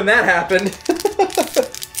saw when that happened.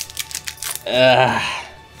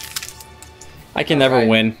 I can never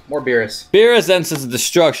win. More Beerus. Beerus Ensigns of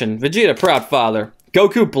Destruction, Vegeta Proud Father,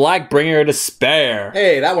 Goku Black Bringer of Despair.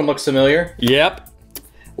 Hey, that one looks familiar. Yep.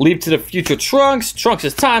 Leap to the Future Trunks,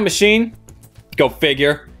 Trunks' Time Machine. Go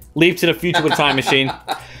figure. Leap to the Future with Time Machine.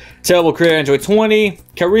 Terrible Creator Android 20,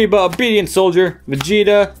 Kariba Obedient Soldier,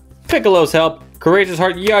 Vegeta, Piccolo's Help, Courageous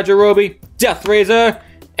Heart Yajirobe, Death Razor,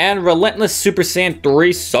 and Relentless Super Saiyan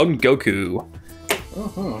 3 Son Goku.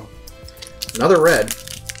 Another red.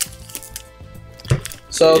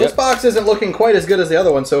 So this box isn't looking quite as good as the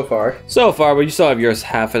other one so far. So far, but you still have yours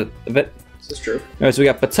half of it. This is true. Alright, so we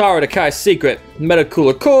got Patara the Kai Secret, Meta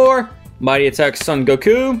Cooler Core, Mighty Attack Son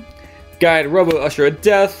Goku, Guide Robo Usher of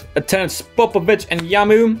Death, Attendant Spopovich and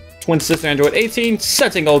Yamu, Twin Sister Android 18,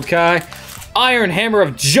 Setting Old Kai, Iron Hammer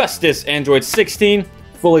of Justice Android 16,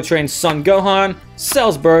 Fully Trained Son Gohan,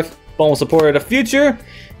 Cell's Birth, Bulma Supporter of the Future,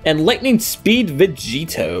 and Lightning Speed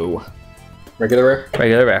Vegito. Regular rare?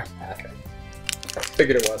 Regular rare. Okay.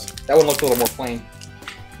 Figured it was. That one looked a little more plain.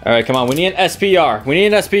 Alright, come on. We need an SPR. We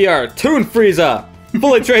need an SPR. Toon Frieza.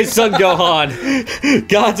 Fully Trained Son Gohan.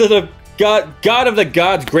 God of the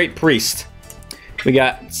Gods, Great Priest. We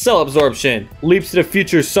got Cell Absorption. Leaps to the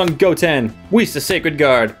Future, Son Goten. Whis the Sacred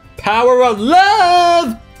Guard. Power of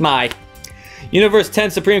Love! Universe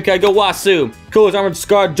 10 Supreme Kai Gowasu. Cooler's Armored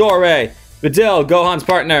Scar Dore. Videl, Gohan's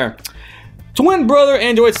partner. Twin Brother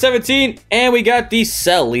Android 17. And we got the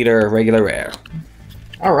Cell Leader, regular rare.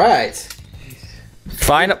 Alright.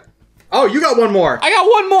 Fine. Oh, you got one more. I got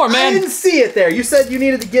one more, man. I didn't see it there. You said you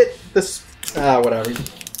needed to get this. Whatever.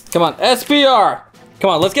 Come on, SPR.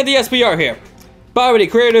 Come on, let's get the SPR here.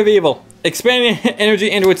 Babidi, Creator of Evil. Expanding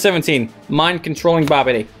Energy Android 17. Mind Controlling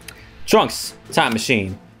Babidi. Trunks, Time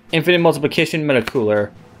Machine. Infinite Multiplication Meta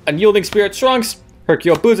Cooler. Unyielding Spirit Trunks.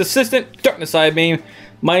 Hercule Boo's Assistant. Darkness Eye Beam.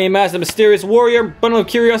 Mighty Mass the Mysterious Warrior. Bundle of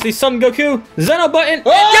Curiosity Son Goku. Zeno Button.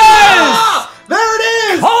 Oh! Yes! There it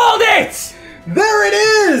is! Hold it! There it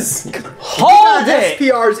is! Hold it!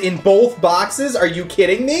 SPRs in both boxes? Are you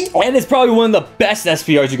kidding me? And it's probably one of the best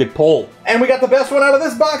SPRs you could pull. And we got the best one out of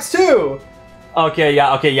this box too. Okay,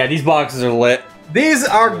 yeah, these boxes are lit. These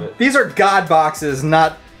are God boxes,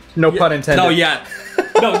 not no pun intended. No, yeah.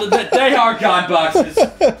 No, they are God boxes.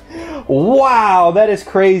 Wow, that is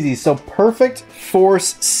crazy. So Perfect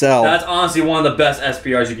Force Cell. That's honestly one of the best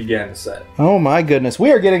SPRs you could get in the set. Oh my goodness.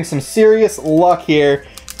 We are getting some serious luck here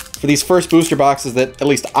for these first booster boxes that at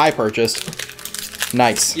least I purchased.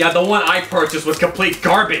 Nice. Yeah, the one I purchased was complete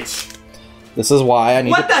garbage. This is why I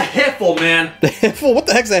need What the hiffle, man? The hiffle? What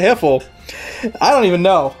the heck's a hiffle? I don't even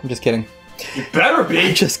know. I'm just kidding. You better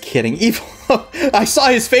be. Just kidding. Evil. I saw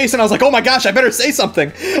his face and I was like, oh my gosh, I better say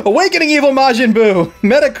something. Awakening Evil Majin Buu.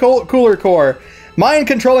 Meta Cooler Core. Mind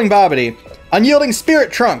Controlling Babidi. Unyielding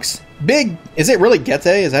Spirit Trunks. Big, is it really Gete?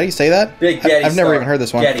 Is that how you say that? Big Getty I've never Star. even heard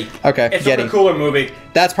this one. Getty. Okay, It's Getty. a cooler movie.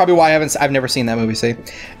 That's probably why I've never seen that movie, see.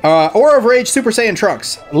 Aura of Rage Super Saiyan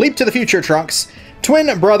Trunks. Leap to the Future Trunks.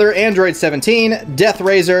 Twin Brother Android 17. Death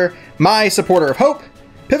Razor. My Supporter of Hope.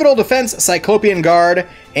 Pivotal Defense Cyclopean Guard.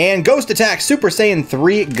 And Ghost Attack Super Saiyan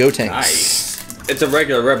 3 Gotenks. Nice. It's a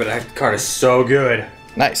regular rare, but that card is so good.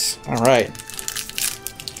 Nice. Alright.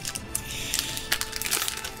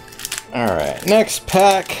 Alright, next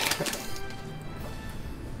pack.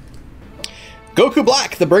 Goku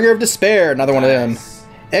Black, the Bringer of Despair. Another one of them.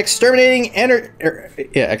 Exterminating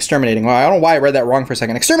Exterminating. Well, I don't know why I read that wrong for a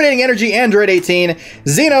second. Exterminating Energy, Android 18.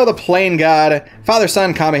 Xeno, the Plain God. Father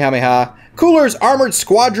Son, Kamehameha. Cooler's Armored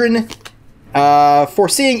Squadron.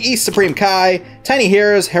 Foreseeing East Supreme Kai. Tiny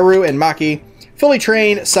Heroes, Haru and Maki. Fully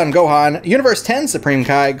Trained, Son Gohan. Universe 10, Supreme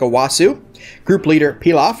Kai, Gowasu. Group Leader,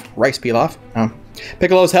 Pilaf. Rice Pilaf. Oh.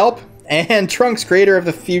 Piccolo's Help. And Trunks, Creator of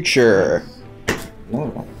the Future.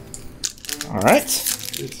 Alright.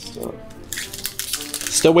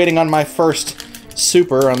 Still waiting on my first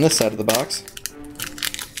super on this side of the box.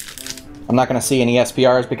 I'm not going to see any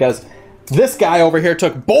SPRs because this guy over here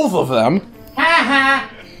took both of them.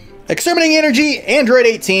 Exterminating Energy, Android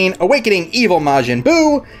 18, Awakening Evil Majin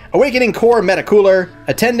Buu, Awakening Core Metacooler,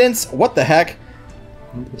 Attendance, what the heck?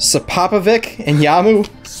 Sapopovic and Yamu?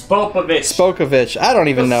 Spokovich, I don't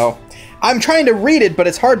even know. I'm trying to read it, but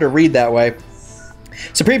it's hard to read that way.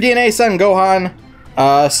 Supreme DNA, Son Gohan,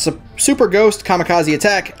 Super Ghost, Kamikaze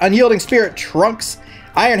Attack, Unyielding Spirit, Trunks,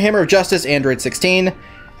 Iron Hammer of Justice, Android 16,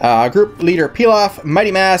 Group Leader Pilaf,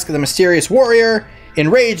 Mighty Mask, The Mysterious Warrior,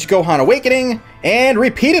 Enraged Gohan Awakening, and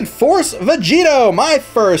Repeated Force Vegito, my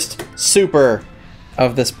first super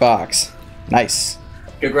of this box. Nice.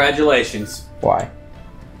 Congratulations. Why?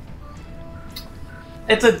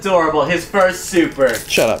 It's adorable. His first super.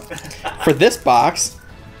 Shut up. For this box,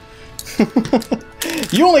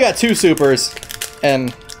 you only got 2 supers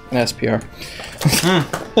and an SPR.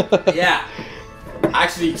 Yeah.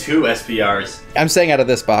 Actually, 2 SPRs. I'm saying out of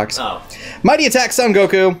this box. Oh. Mighty Attack Son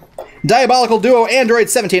Goku, Diabolical Duo Android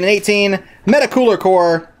 17 and 18, Metacooler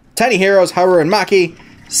Core, Tiny Heroes Haru and Maki,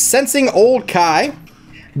 Sensing Old Kai,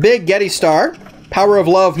 Big Getty Star, Power of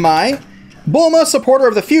Love Mai, Bulma Supporter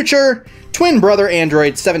of the Future, Twin Brother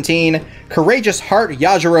Android 17, Courageous Heart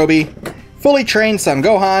Yajirobe, Fully Trained Son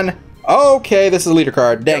Gohan. Okay, this is a leader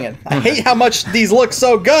card. Dang it. I hate how much these look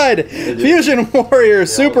so good. Fusion Warrior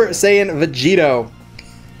Super Saiyan Vegito.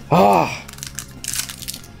 Ah.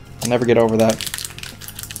 I'll never get over that.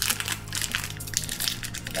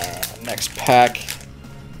 Next pack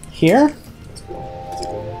here.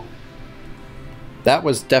 That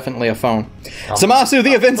was definitely a phone. Zamasu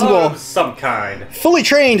the Invincible. Of some kind. Fully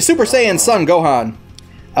Trained Super Saiyan Son Gohan.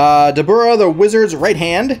 Dabura the Wizard's Right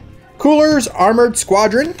Hand. Cooler's Armored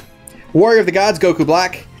Squadron. Warrior of the Gods Goku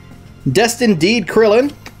Black. Destined Deed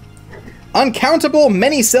Krillin. Uncountable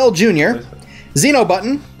Many Cell Jr. Xeno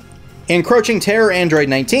Button. Encroaching Terror Android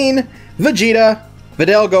 19. Vegeta.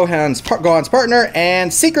 Videl Gohan's partner.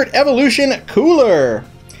 And Secret Evolution Cooler.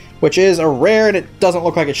 Which is a rare and it doesn't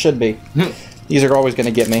look like it should be. These are always going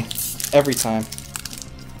to get me. Every time.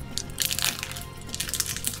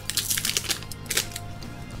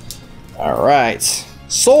 Alright.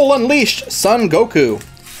 Soul Unleashed Son Goku.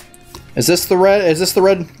 Is this the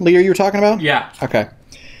red leader you were talking about? Yeah. Okay.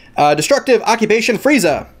 Destructive Occupation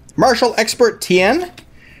Frieza. Martial Expert Tien.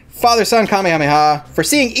 Father Son Kamehameha.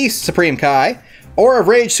 Foreseeing East Supreme Kai. Aura of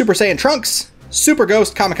Rage Super Saiyan Trunks. Super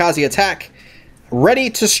Ghost Kamikaze Attack. Ready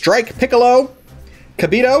to Strike Piccolo.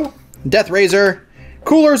 Kibito. Death Razor.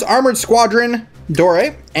 Cooler's Armored Squadron.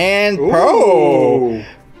 Dore. And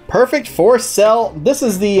Perfect 4-cell. This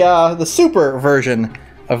is the super version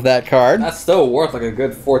of that card. That's still worth like a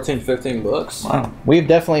good 14, 15 bucks. Wow. We've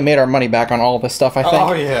definitely made our money back on all of this stuff, I think.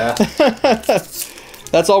 Oh, yeah.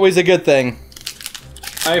 That's always a good thing.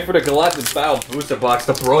 I mean, for the Galactic Battle booster box,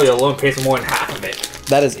 the Broly alone pays more than half of it.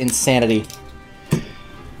 That is insanity.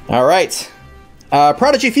 Alright.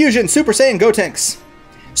 Prodigy Fusion Super Saiyan Gotenks.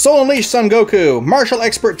 Soul Unleashed Son Goku. Martial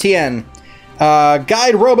Expert Tien.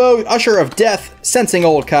 Guide Robo, Usher of Death, Sensing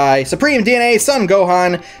Old Kai, Supreme DNA, Son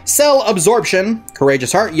Gohan, Cell Absorption,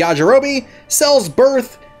 Courageous Heart, Yajirobe, Cell's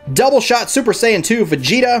Birth, Double Shot Super Saiyan 2,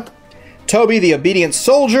 Vegeta, Toby the Obedient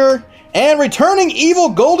Soldier, and Returning Evil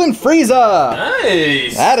Golden Frieza!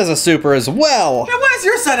 Nice! That is a super as well! Now, why does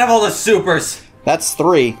your set have all the supers? That's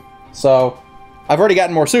 3. So, I've already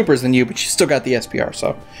gotten more supers than you, but you still got the SPR,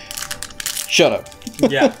 so... Shut up.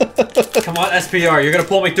 Yeah. Come on, SPR, you're gonna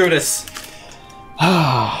pull me through this.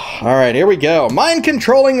 Alright, here we go. Mind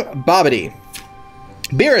Controlling Bobbity.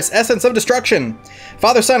 Beerus, Essence of Destruction.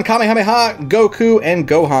 Father Son Kamehameha, Goku, and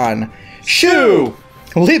Gohan. Shu!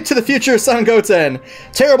 Leap to the Future Son Goten.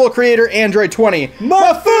 Terrible Creator Android 20.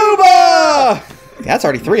 Mafuba! That's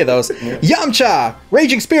already 3 of those. Yamcha!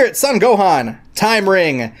 Raging Spirit Son Gohan. Time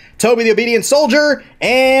Ring. Toby the Obedient Soldier.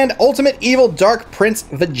 And Ultimate Evil Dark Prince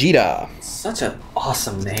Vegeta. Such an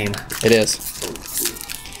awesome name. It is.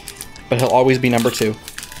 But he'll always be number 2.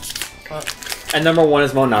 And number 1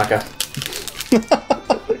 is Monaka.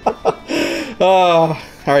 Oh,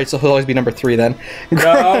 alright, so he'll always be number 3 then.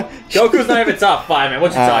 No, Goku's not even top 5, man.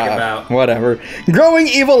 What you talking about? Whatever. Growing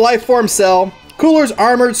Evil Lifeform Cell. Cooler's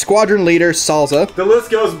Armored Squadron Leader, Salza. The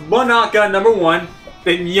list goes Monaka, number 1.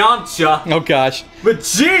 Then Yamcha. Oh gosh.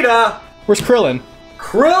 Vegeta. Where's Krillin?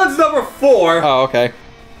 Krillin's number 4. Oh, okay.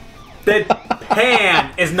 Then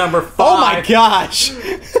Pan is number 5. Oh my gosh!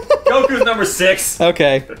 Goku's number 6.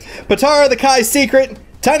 Okay. Patara the Kai's Secret.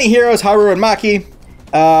 Tiny Heroes, Haru and Maki.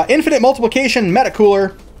 Infinite Multiplication,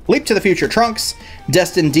 Metacooler. Leap to the Future, Trunks.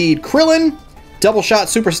 Destined Deed, Krillin. Double Shot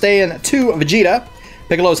Super Saiyan 2, Vegeta.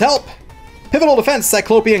 Piccolo's Help. Pivotal Defense,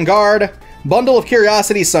 Cyclopean Guard. Bundle of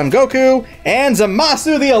Curiosity, Son Goku. And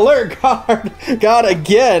Zamasu the Alert God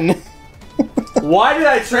again. Why did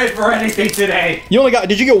I trade for anything today? You only got,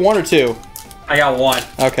 did you get 1 or 2? I got 1.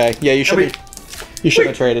 Okay, yeah, you shouldn't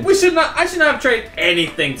have traded. I should not have traded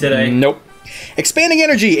anything today. Nope. Expanding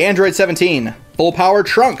Energy, Android 17. Full Power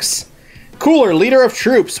Trunks. Cooler, Leader of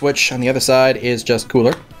Troops, which on the other side is just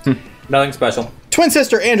Cooler. Nothing special. Twin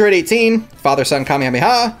Sister, Android 18. Father Son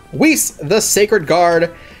Kamehameha. Whis, the Sacred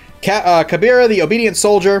Guard. Kabira, the Obedient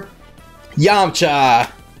Soldier. Yamcha.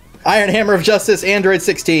 Iron Hammer of Justice, Android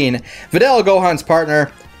 16. Videl, Gohan's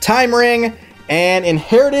partner. Time Ring. And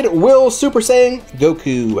Inherited Will Super Saiyan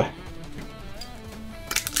Goku.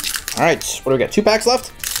 Alright, what do we got? 2 packs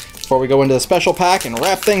left? Before we go into the special pack and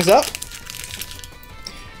wrap things up.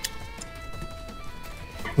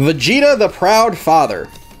 Vegeta the Proud Father.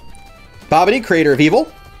 Babidi, Creator of Evil.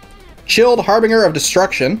 Chilled, Harbinger of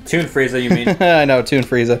Destruction. Toon Frieza, you mean? I know, Toon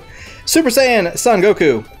Frieza. Super Saiyan, Son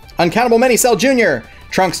Goku. Uncountable Many Cell Jr.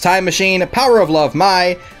 Trunks Time Machine, Power of Love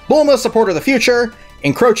Mai. Bulma, Supporter of the Future.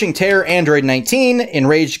 Encroaching Terror, Android 19.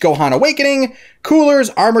 Enraged Gohan Awakening. Cooler's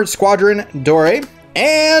Armored Squadron, Dore.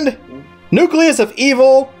 And Nucleus of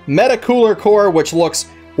Evil, Meta Cooler Core, which looks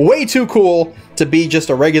way too cool to be just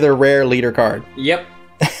a regular rare leader card. Yep.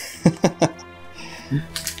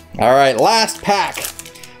 Alright, last pack.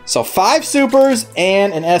 So 5 supers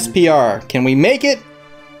and an SPR. Can we make it?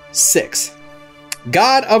 6.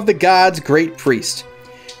 God of the Gods, Great Priest.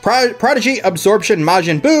 Prodigy Absorption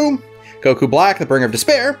Majin Buu. Goku Black, the Bringer of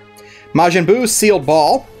Despair. Majin Buu, Sealed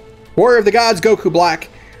Ball. Warrior of the Gods, Goku Black.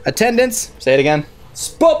 Attendance, say it again.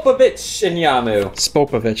 Spopovich and Yamu.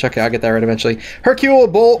 Spopovich, okay, I'll get that right eventually. Hercule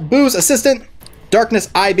Boo's Assistant. Darkness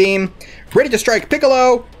Eye Beam. Ready to Strike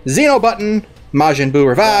Piccolo. Xeno Button. Majin Buu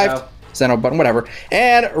Revived. Xeno Button, whatever.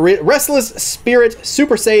 And Restless Spirit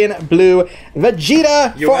Super Saiyan Blue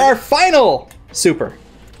Vegeta for our final super.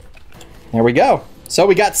 There we go. So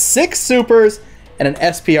we got 6 supers and an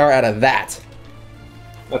SPR out of that.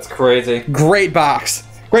 That's crazy. Great box.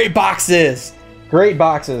 Great boxes. Great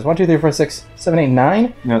boxes. 1, 2, 3, 4, 6, 7, 8,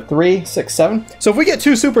 9. Yep. 3, 6, 7. So if we get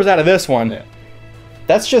 2 supers out of this one,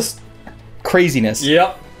 that's just craziness.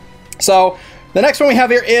 Yep. So the next one we have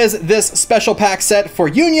here is this special pack set for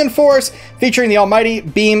Union Force featuring the Almighty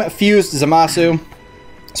Beam Fused Zamasu.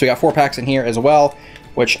 So we got 4 packs in here as well,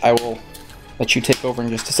 which I will let you take over in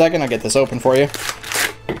just a second. I'll get this open for you.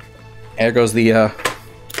 There goes the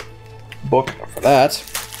book for that.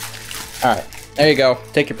 All right, there you go.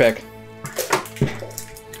 Take your pick.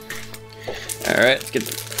 All right, let's get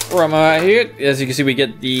the promo out here. As you can see, we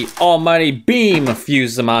get the Almighty Beam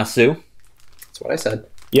Fused Zamasu. That's what I said.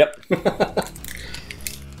 Yep.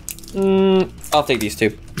 I'll take these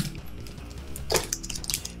 2.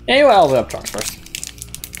 Anyway, I'll open up Trunks first.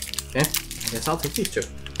 Okay, I guess I'll take these 2.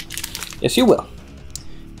 Yes, you will.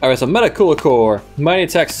 Alright, so Meta Cooler Core, Mighty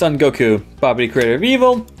Attack Son Goku, Babidi Creator of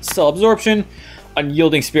Evil, Cell Absorption,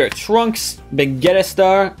 Unyielding Spirit Trunks, Vegeta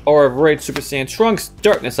Star, Aura of Rage Super Saiyan Trunks,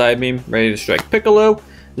 Darkness Eye Beam, Ready to Strike Piccolo,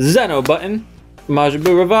 Xeno Button, Majin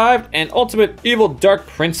Buu Revived, and Ultimate Evil Dark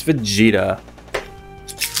Prince Vegeta.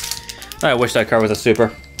 I wish that card was a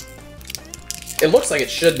super. It looks like it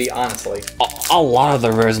should be, honestly. A lot of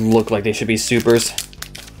the rares look like they should be supers.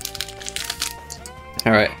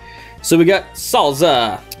 Alright, so we got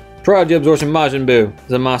Salza, Prodigy Absorption Majin Buu,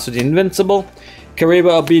 Zamasu the Invincible,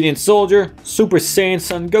 Kariba Obedient Soldier, Super Saiyan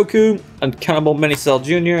Son Goku, Uncountable Many Cell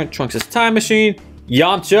Jr., Trunks' Time Machine,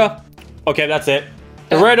 Yamcha. Okay, that's it.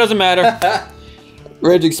 The rare doesn't matter.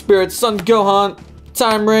 Raging Spirit Son Gohan,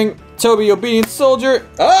 Time Ring, Toby Obedient Soldier.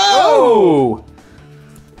 Oh!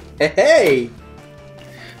 Hey!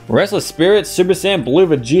 Restless Spirit, Super Saiyan Blue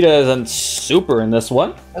Vegeta is on Super in this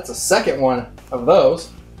one. That's a second one of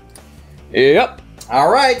those. Yep.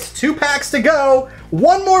 Alright, 2 packs to go.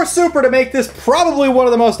 One more Super to make this probably one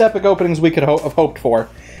of the most epic openings we could have hoped for.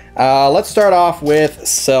 Let's start off with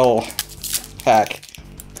Cell pack.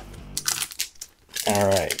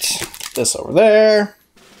 Alright, this over there.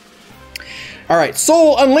 Alright,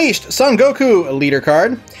 Soul Unleashed, Son Goku, leader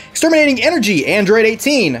card. Exterminating Energy, Android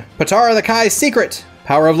 18. Potara the Kai's Secret,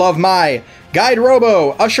 Power of Love Mai. Guide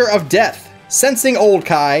Robo, Usher of Death. Sensing Old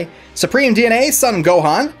Kai. Supreme DNA, Son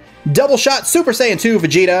Gohan. Double Shot Super Saiyan 2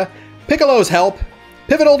 Vegeta. Piccolo's Help.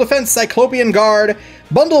 Pivotal Defense Cyclopean Guard.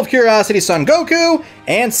 Bundle of Curiosity Son Goku.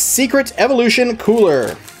 And Secret Evolution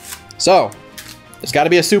Cooler. So, there's got to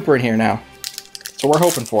be a Super in here now. That's what we're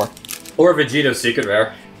hoping for. Or Vegeto's Secret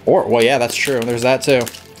Rare. Or, well, yeah, that's true. There's that too.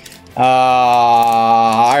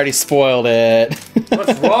 I already spoiled it.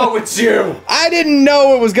 What's wrong with you? I didn't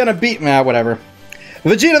know it was gonna be. Nah, whatever.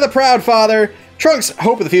 Vegeta the Proud Father, Trunks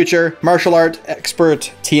Hope of the Future, Martial Art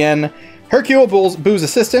Expert Tien, Hercule Boo's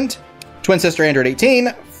Assistant, Twin Sister Android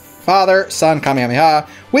 18, Father Son Kamehameha,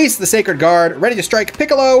 Whis the Sacred Guard, Ready to Strike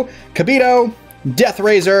Piccolo, Kibito, Death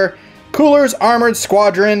Razor, Cooler's Armored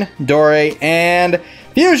Squadron, Dore, and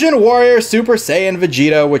Fusion Warrior Super Saiyan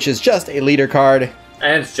Vegeta, which is just a leader card.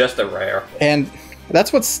 And it's just a rare. And that's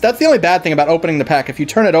the only bad thing about opening the pack. If you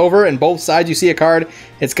turn it over and both sides you see a card,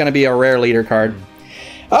 it's going to be a rare leader card.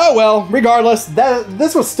 Oh well, regardless,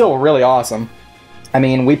 this was still really awesome. I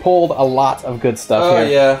mean, we pulled a lot of good stuff here. Oh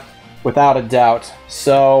yeah. Without a doubt.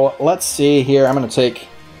 So, let's see here. I'm going to take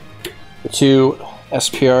the 2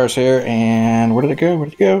 SPRs here, and where did it go? Where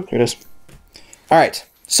did it go? There it is. Alright,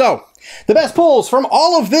 so, the best pulls from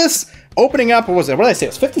all of this opening up, what was it? What did I say? It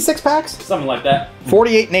was 56 packs? Something like that.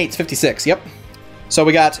 48 and 8's 56, yep. So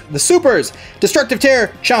we got the Supers, Destructive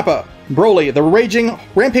Tear, Champa, Broly, the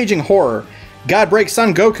Rampaging Horror, Godbreak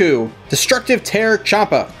Son Goku, Destructive Tear,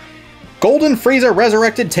 Champa, Golden Frieza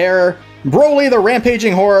Resurrected Terror, Broly the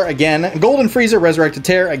Rampaging Horror again, Golden Frieza Resurrected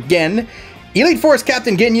Terror again, Elite Force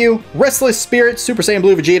Captain Ginyu, Restless Spirit Super Saiyan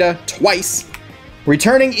Blue Vegeta twice,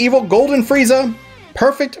 Returning Evil Golden Frieza,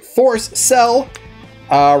 Perfect Force Cell,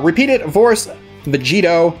 Repeated Force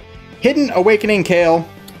Vegito, Hidden Awakening Kale,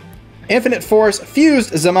 Infinite Force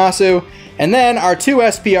Fused Zamasu, and then our 2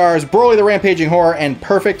 SPRs, Broly the Rampaging Horror and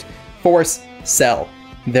Perfect Force Cell.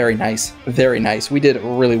 Very nice, very nice. We did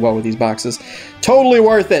really well with these boxes. Totally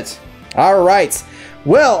worth it. All right.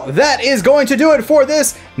 Well, that is going to do it for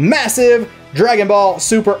this massive Dragon Ball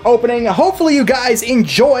Super opening. Hopefully you guys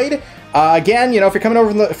enjoyed. Again, you know, if you're coming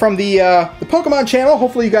over from the Pokémon channel,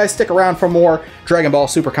 hopefully you guys stick around for more Dragon Ball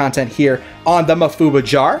Super content here on the Mafuba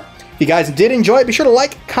Jar. If you guys did enjoy it, be sure to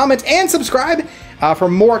like, comment, and subscribe for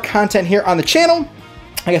more content here on the channel.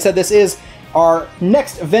 Like I said, this is our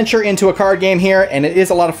next venture into a card game here, and it is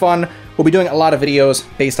a lot of fun. We'll be doing a lot of videos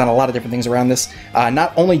based on a lot of different things around this.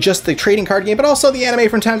 Not only just the trading card game, but also the anime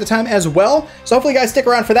from time to time as well. So hopefully you guys stick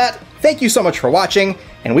around for that. Thank you so much for watching,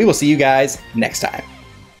 and we will see you guys next time.